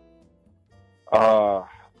playing?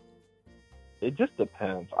 It just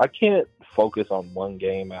depends. I can't focus on one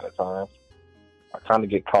game at a time. I kind of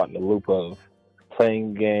get caught in the loop of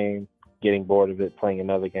playing a game, getting bored of it, playing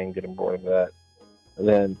another game, getting bored of that, and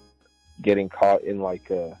then getting caught in like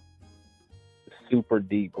a super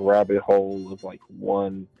deep rabbit hole of like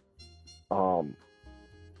one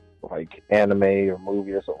like anime or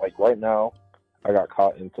movie or something. Like right now I got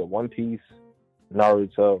caught into One Piece,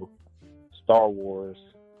 Naruto, Star Wars,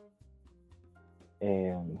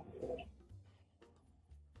 and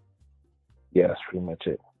yeah, that's pretty much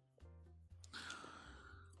it.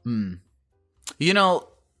 You know,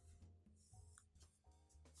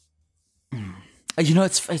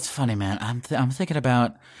 it's funny, man. I'm thinking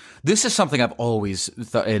about this. Is something I've always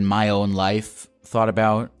in my own life thought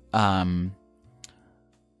about. And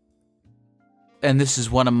this is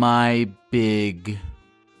one of my big.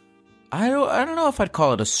 I don't know if I'd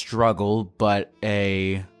call it a struggle, but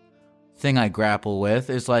a thing I grapple with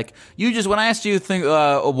is like when I asked you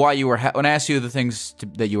why you were when I asked you the things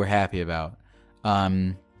that you were happy about.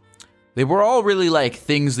 They were all really like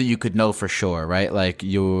things that you could know for sure, right? Like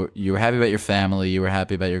you were happy about your family, you were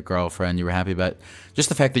happy about your girlfriend, you were happy about just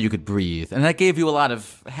the fact that you could breathe, and that gave you a lot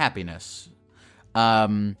of happiness.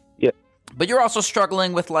 Yeah. But you're also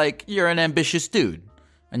struggling with like you're an ambitious dude,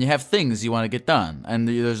 and you have things you want to get done, and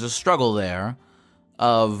there's a struggle there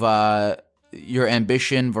of your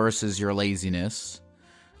ambition versus your laziness,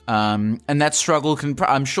 and that struggle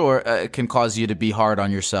I'm sure can cause you to be hard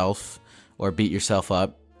on yourself or beat yourself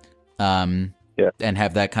up. And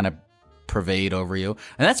have that kind of pervade over you,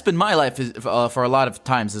 and that's been my life for a lot of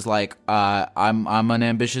times. Is like I'm an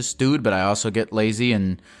ambitious dude, but I also get lazy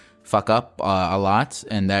and fuck up a lot,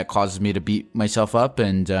 and that causes me to beat myself up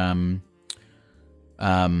and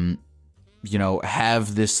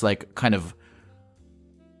have this like kind of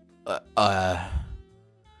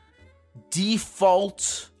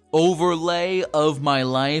default overlay of my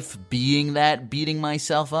life being that beating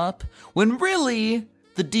myself up, when really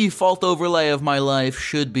the default overlay of my life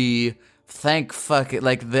should be the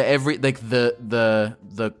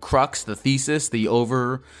crux, the thesis, the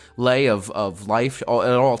overlay of life at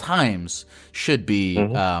all times should be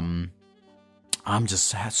I'm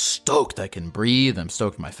just stoked I can breathe, I'm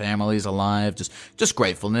stoked my family's alive, just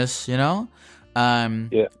gratefulness, you know?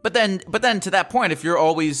 But then to that point, if you're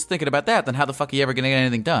always thinking about that, then how the fuck are you ever gonna get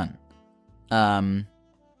anything done?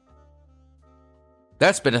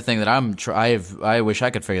 That's been a thing that I wish I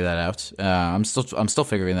could figure that out. I'm still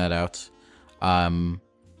figuring that out. And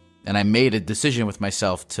I made a decision with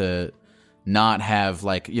myself to not have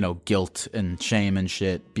like, guilt and shame and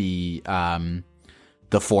shit be the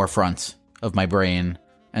forefront of my brain,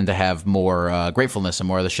 and to have more gratefulness and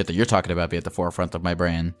more of the shit that you're talking about be at the forefront of my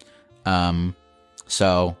brain.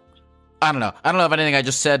 So I don't know. I don't know if anything I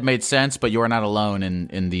just said made sense, but you are not alone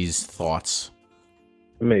in these thoughts.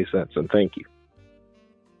 It made sense, and thank you.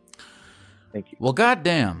 Thank you. Well,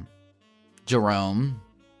 goddamn, Jerome,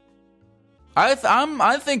 I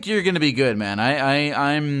think you're gonna be good, man.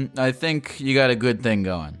 I think you got a good thing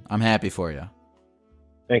going. I'm happy for you.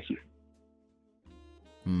 Thank you.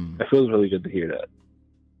 It feels really good to hear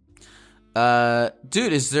that.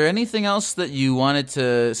 Dude, is there anything else that you wanted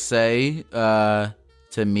to say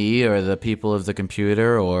to me or the people of the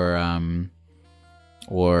computer, or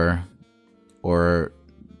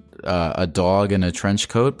a dog in a trench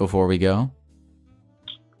coat before we go?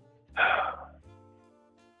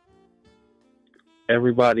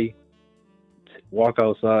 Everybody, walk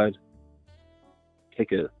outside,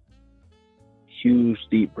 take a huge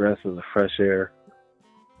deep breath of the fresh air,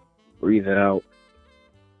 breathe it out,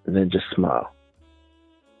 and then just smile.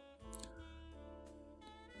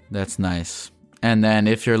 That's nice. And then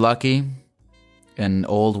if you're lucky, an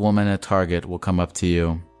old woman at Target will come up to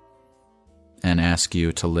you and ask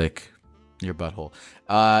you to lick your butthole.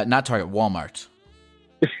 Not Target, Walmart.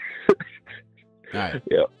 All right.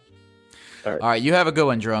 Yeah. All right, you have a good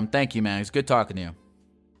one, Jerome. Thank you, man. It's good talking to you.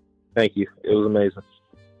 Thank you. It was amazing.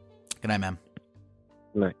 Good night, man.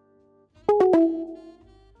 Good night.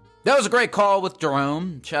 That was a great call with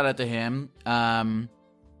Jerome. Shout out to him.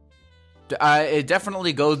 I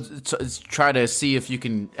definitely go try to see if you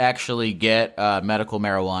can actually get medical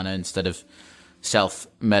marijuana instead of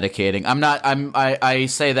self-medicating. I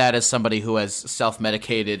say that as somebody who has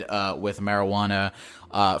self-medicated with marijuana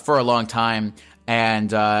for a long time,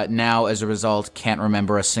 and now as a result can't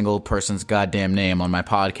remember a single person's goddamn name on my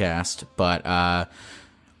podcast. But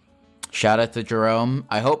shout out to Jerome.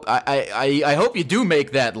 I hope I hope you do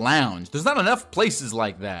make that lounge. There's not enough places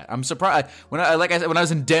like that. I'm surprised when I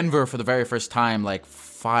was in Denver for the very first time, like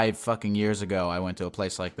 5 fucking years ago. I went to a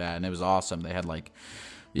place like that, and it was awesome. They had like,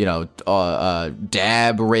 you know,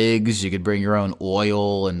 dab rigs. You could bring your own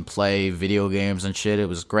oil and play video games and shit. It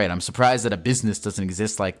was great. I'm surprised that a business doesn't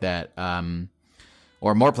exist like that,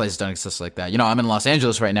 or more places don't exist like that. You know, I'm in Los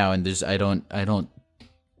Angeles right now, and I don't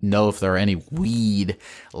know if there are any weed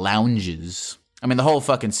lounges. I mean, the whole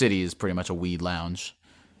fucking city is pretty much a weed lounge.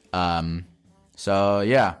 So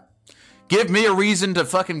yeah, give me a reason to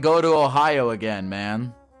fucking go to Ohio again,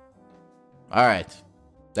 man. All right,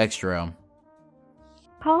 thanks, Jerome.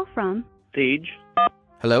 Call from Sage.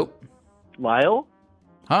 Hello. Lyle?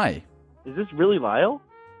 Hi. Is this really Lyle?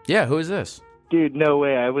 Yeah, who is this? Dude, no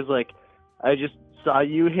way. I just saw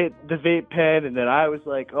you hit the vape pen, and then I was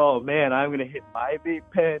like, oh man, I'm gonna hit my vape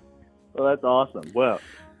pen. Well, that's awesome. Well.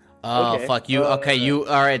 Oh, okay. fuck you. Okay, you.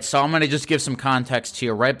 All right, so I'm gonna just give some context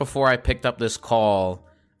here. Right before I picked up this call,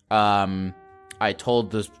 I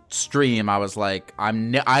told the stream, I was like,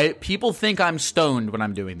 people think I'm stoned when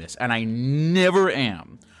I'm doing this, and I never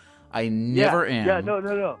am. I never am. Yeah,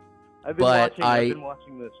 no. I've been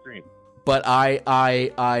watching the stream. But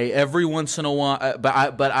I every once in a while,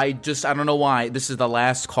 I don't know why. This is the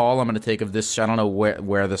last call I'm going to take of this. I don't know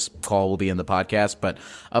where this call will be in the podcast, but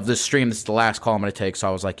of this stream, this is the last call I'm going to take. So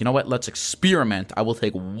I was like, you know what? Let's experiment. I will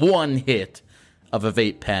take one hit of a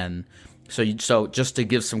vape pen. So just to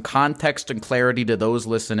give some context and clarity to those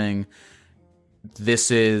listening, this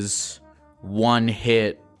is one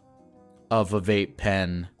hit of a vape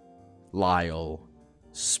pen, Lyle.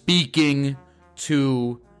 Speaking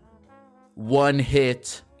to one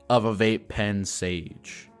hit of a vape pen,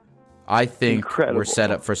 Sage. I think Incredible. We're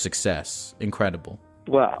set up for success. Incredible.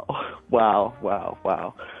 Wow.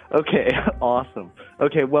 Okay, awesome.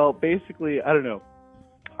 Okay, well, basically, I don't know.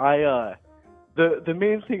 The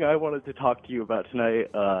main thing I wanted to talk to you about tonight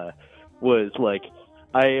was like,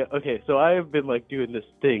 so I have been like doing this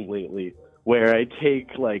thing lately where I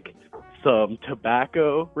take like some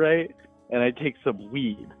tobacco, right, and I take some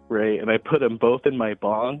weed, right, and I put them both in my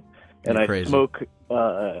bong, and I smoke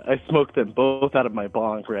them both out of my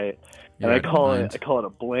bong, right, and I call it a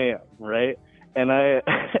blam, right, and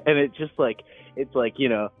it just like, it's like, you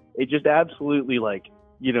know, it just absolutely like,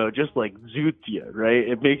 you know, just like zoots you, right?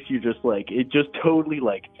 It makes you just like, it just totally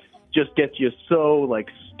like, just gets you so like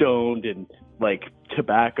stoned and like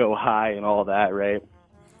tobacco high and all that, right?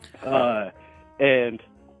 And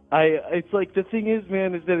it's like, the thing is,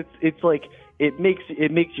 man, is that it's like, it makes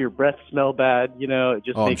your breath smell bad, you know? It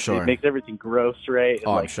just it makes everything gross, right? And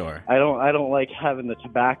I'm sure. I don't like having the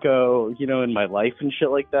tobacco, you know, in my life and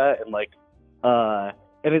shit like that. And like,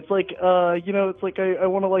 and it's like, you know, it's like I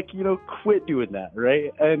want to like, you know, quit doing that,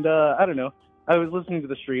 right? And I don't know. I was listening to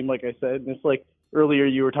the stream, like I said, and it's like earlier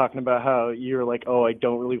you were talking about how you're like, oh, I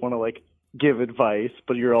don't really want to like give advice,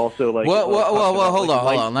 but you're also like, well, hold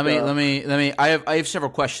on. Let me. I have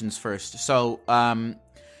several questions first. So,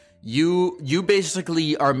 you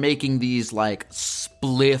basically are making these like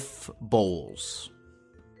spliff bowls.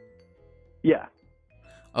 Yeah.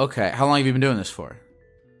 Okay. How long have you been doing this for?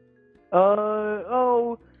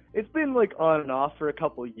 It's been like on and off for a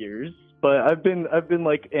couple of years, but I've been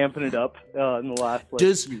like amping it up in the last like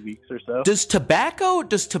few weeks or so. Does tobacco?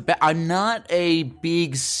 I'm not a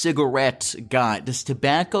big cigarette guy. Does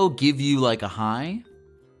tobacco give you like a high?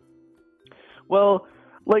 Well,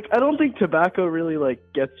 like I don't think tobacco really like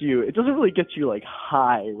gets you. It doesn't really get you like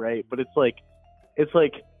high, right? But it's like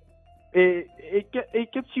it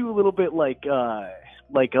gets you a little bit like a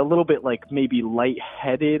little bit like maybe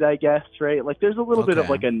lightheaded, I guess, right? Like there's a little bit of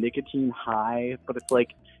like a nicotine high, but it's like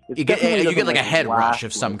you get like a head rush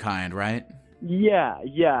of some kind, right? Yeah.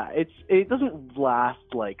 It doesn't last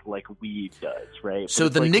like weed does, right? So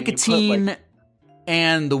the like nicotine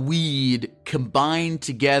and the weed combine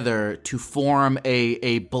together to form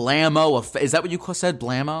a blammo effect. Is that what you said,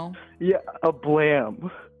 blammo? Yeah, a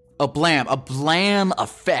blam. A blam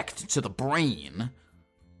effect to the brain.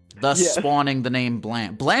 Thus spawning the name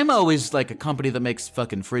Blam. Blammo is like a company that makes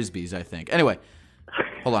fucking frisbees, I think. Anyway,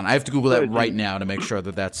 hold on. I have to Google that right now to make sure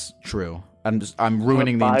that that's true. I'm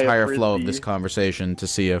ruining the entire flow of this conversation to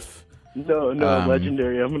see if No,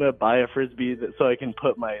 legendary. I'm gonna buy a frisbee so I can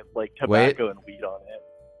put my like tobacco and weed on it.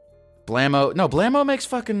 Blammo. No, Blammo makes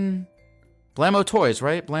fucking Blammo toys,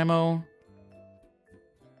 right? Blammo.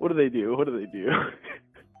 What do they do?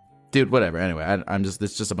 Dude, whatever. Anyway, it's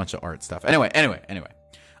just a bunch of art stuff. Anyway.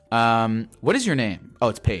 What is your name? Oh,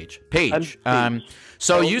 it's Paige. Paige.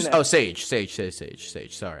 Sage.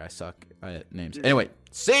 Sorry, I suck at names. Anyway,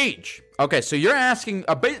 Sage. Okay, so you're asking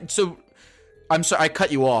a bit. So I'm sorry, I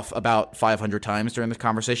cut you off about 500 times during this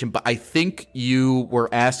conversation, but I think you were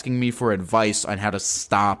asking me for advice on how to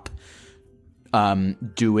stop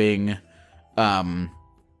doing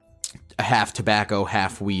half tobacco,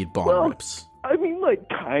 half weed bong rips. I mean, like,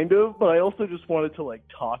 kind of, but I also just wanted to, like,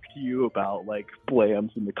 talk to you about, like,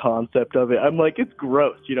 blams and the concept of it. I'm like, it's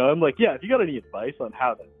gross, you know? I'm like, yeah, if you got any advice on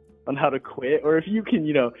how to quit, or if you can,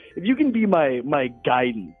 you know, if you can be my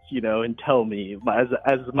guidance, you know, and tell me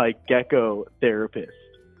as my Gecko therapist,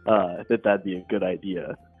 that'd be a good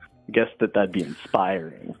idea. I guess that'd be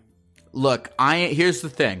inspiring. Look, here's the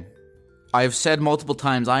thing. I've said multiple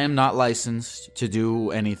times, I am not licensed to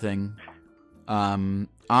do anything. I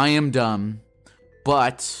am dumb.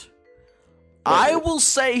 But I will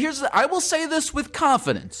say this with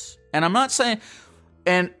confidence, and I'm not saying,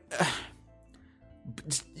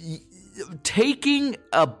 taking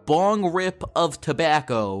a bong rip of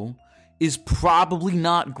tobacco is probably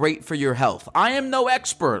not great for your health. I am no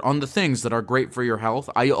expert on the things that are great for your health.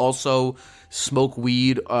 I also smoke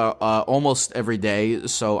weed almost every day,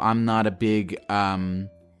 so I'm not a big,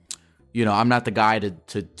 I'm not the guy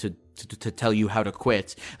to tell you how to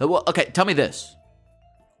quit. Well, okay, tell me this.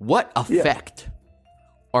 What effect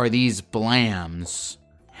are these blams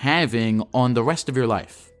having on the rest of your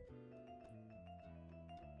life?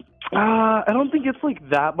 I don't think it's like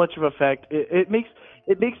that much of effect. It makes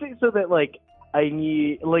it so that like I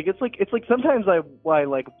need like it's like sometimes I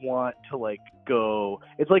like want to like go.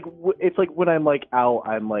 It's like when I'm like out,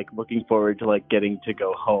 I'm like looking forward to like getting to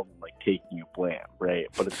go home, like taking a blam, right?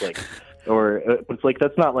 But it's like but it's like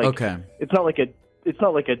that's not like okay. It's not like a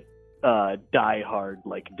die-hard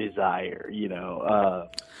like desire, you know.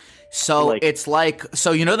 So like, it's like,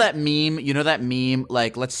 so you know that meme,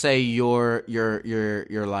 like let's say you're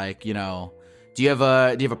like, you know, do you have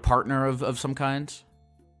a partner of some kind?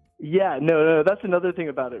 Yeah, no, that's another thing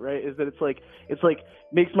about it, right? Is that it's like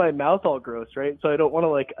makes my mouth all gross, right? So I don't want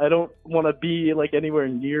to be like anywhere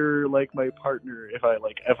near like my partner if I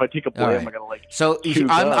take a blam, right. I'm gonna like. So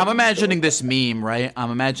I'm imagining this meme, right?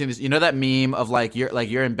 I'm imagining this. You know that meme of like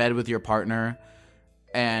you're in bed with your partner,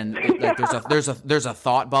 and like there's a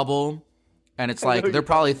thought bubble, and it's like they're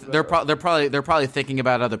probably thinking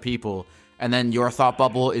about other people, and then your thought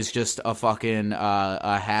bubble is just a fucking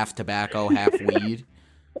a half tobacco, half weed.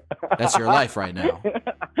 That's your life right now.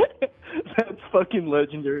 That's fucking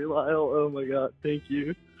legendary, Lyle. Oh my god, thank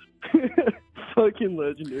you. Fucking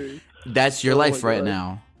legendary. That's your life right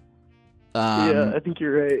now. Yeah, I think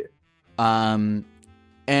you're right.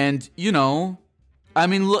 And you know, I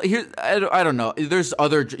mean, look here. I don't know. There's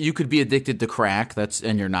other. You could be addicted to crack.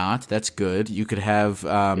 And you're not. That's good. You could have.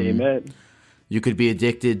 Amen. You could be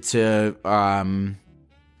addicted to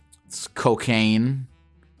cocaine.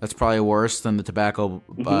 That's probably worse than the tobacco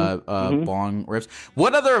bong rips.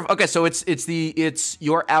 What other? Okay, so it's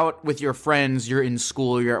you're out with your friends, you're in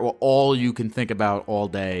school, all you can think about all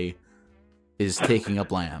day is taking a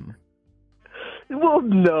blam. Well,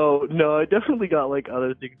 no, I definitely got like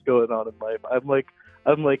other things going on in life.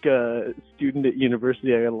 I'm like a student at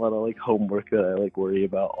university. I got a lot of like homework that I like worry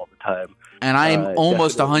about all the time. And I'm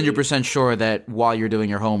almost 100% sure that while you're doing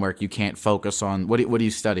your homework, you can't focus on what do you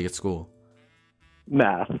study at school?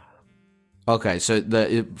 Math. Okay, so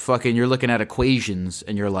you're looking at equations,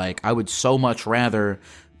 and you're like, I would so much rather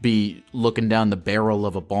be looking down the barrel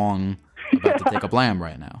of a bong about to take a blam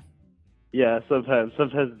right now. Yeah, sometimes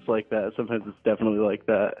it's like that. Sometimes it's definitely like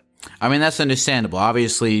that. I mean, that's understandable.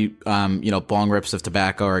 Obviously, bong rips of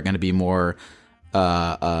tobacco are going to be more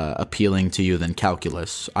appealing to you than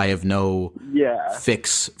calculus. I have no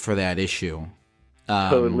fix for that issue.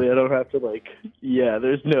 Totally, I don't have to like. Yeah,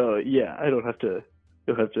 there's no. Yeah, I don't have to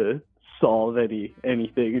solve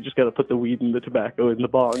anything. You just got to put the weed and the tobacco in the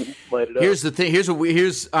bong and light it up. Here's the thing.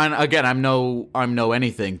 Again, I'm no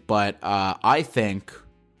anything, but I think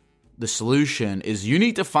the solution is you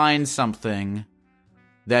need to find something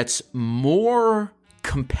that's more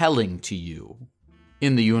compelling to you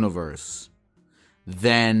in the universe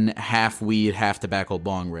than half weed, half tobacco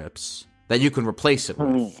bong rips that you can replace it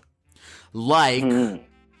with. Like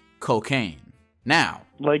cocaine. Now,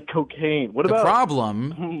 like cocaine. What the about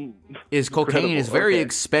problem is cocaine is very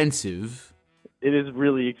expensive. It is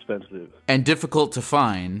really expensive and difficult to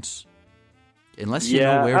find. Unless you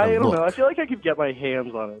know where to I don't look. know. I feel like I could get my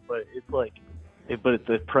hands on it, but it's like, but it's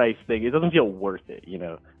a price thing. It doesn't feel worth it, you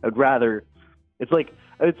know. I'd rather, it's like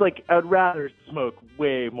I'd rather smoke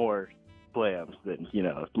way more blams than, you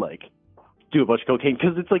know, like do a bunch of cocaine.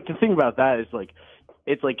 Because it's like the thing about that is like,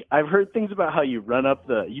 it's like I've heard things about how you mess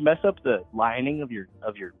up the lining of your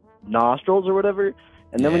nostrils or whatever,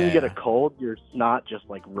 and then when you get a cold, your snot just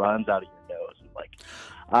like runs out of your nose. And, like,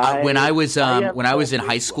 when I was in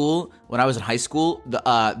high school,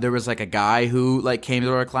 there was like a guy who like came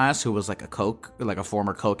to our class who was like a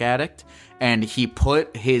former coke addict, and he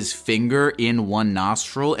put his finger in one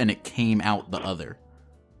nostril and it came out the other.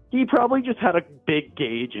 He probably just had a big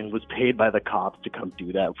gauge and was paid by the cops to come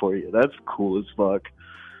do that for you. That's cool as fuck.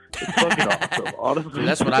 It's fucking awesome, honestly.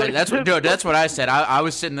 Dude, that's what I said. I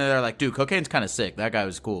was sitting there like, dude, cocaine's kind of sick. That guy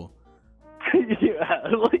was cool. Yeah,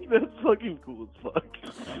 like that's fucking cool as fuck.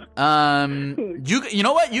 You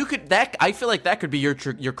know what? I feel like that could be your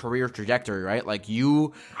career trajectory, right? Like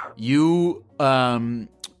you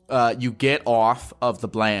get off of the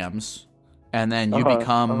blams, and then you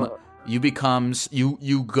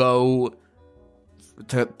you go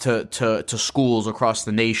to schools across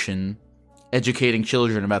the nation, educating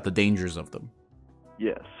children about the dangers of them.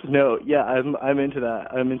 Yes. No. Yeah. I'm into that.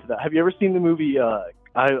 Have you ever seen the movie?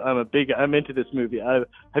 I'm into this movie.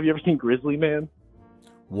 Have you ever seen Grizzly Man?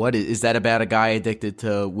 What is that about? A guy addicted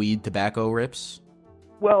to weed, tobacco rips?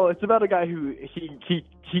 Well, it's about a guy who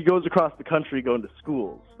he goes across the country going to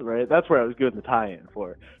schools. Right. That's where I was doing the tie-in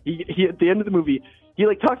for. He at the end of the movie. He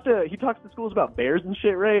talks to schools about bears and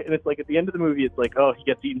shit, right? And it's like at the end of the movie, it's like, oh, he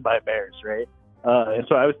gets eaten by bears, right? And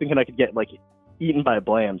so I was thinking I could get like eaten by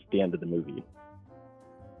blams at the end of the movie.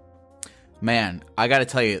 Man, I got to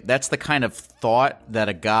tell you, that's the kind of thought that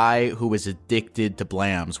a guy who is addicted to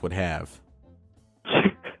blams would have.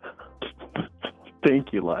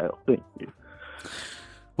 Thank you, Lyle. Thank you.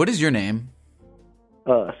 What is your name?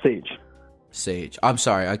 Sage. Sage. I'm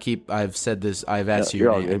sorry. I've said this. I've asked you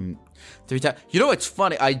your name 3 times. You know what's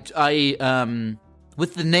funny? I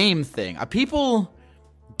with the name thing, people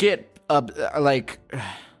get like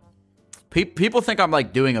people think I'm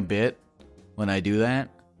like doing a bit when I do that.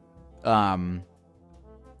 I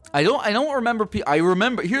don't remember. I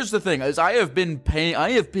remember. Here's the thing: is I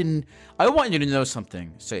want you to know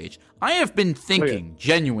something, Sage. I have been thinking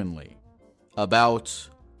genuinely about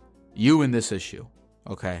you in this issue.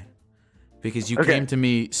 Okay. Because you came to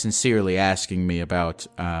me sincerely asking me about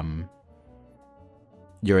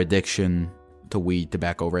your addiction to weed,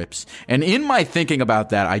 tobacco rips. And in my thinking about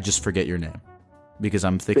that, I just forget your name. Because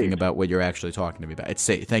I'm thinking about what you're actually talking to me about. It's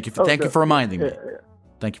Sage. Thank you for reminding me. Yeah.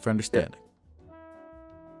 Thank you for understanding.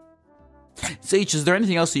 Yeah. Sage, is there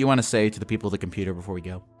anything else that you want to say to the people of the computer before we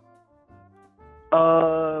go?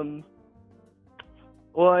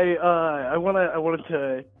 Well, I wanted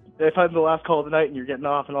to, if I'm the last call of the night and you're getting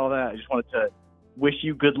off and all that, I just wanted to wish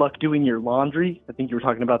you good luck doing your laundry. I think you were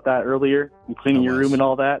talking about that earlier, and cleaning your room and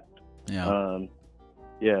all that. Yeah.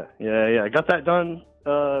 Yeah. I got that done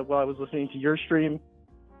while I was listening to your stream.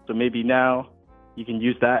 So maybe now you can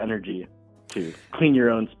use that energy to clean your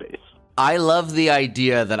own space. I love the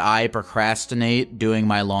idea that I procrastinate doing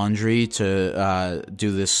my laundry to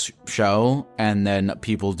do this show, and then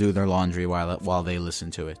people do their laundry while they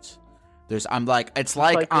listen to it. It's like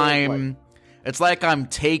I'm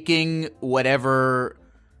taking whatever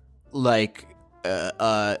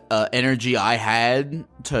energy I had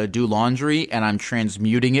to do laundry, and I'm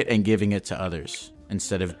transmuting it and giving it to others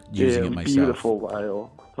instead of using it myself. Beautiful,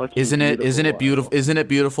 Lyle. Isn't it beautiful? Isn't it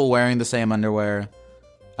beautiful wearing the same underwear?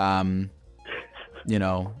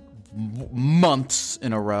 Months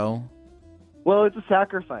in a row. Well, it's a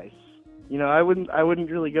sacrifice. I wouldn't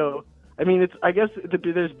really go. I mean, I guess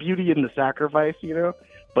there's beauty in the sacrifice,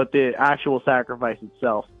 but the actual sacrifice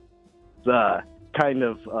itself is kind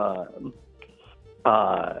of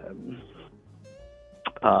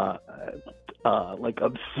like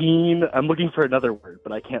obscene. I'm looking for another word,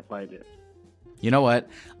 but I can't find it. You know what?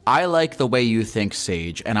 I like the way you think,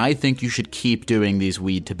 Sage, and I think you should keep doing these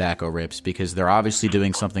weed tobacco rips because they're obviously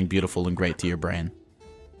doing something beautiful and great to your brain.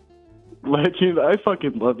 Legend, I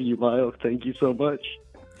fucking love you, Lyle. Thank you so much.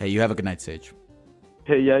 Hey, you have a good night, Sage.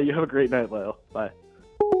 Hey, yeah, you have a great night, Lyle. Bye.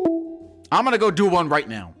 I'm gonna go do one right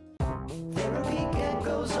now.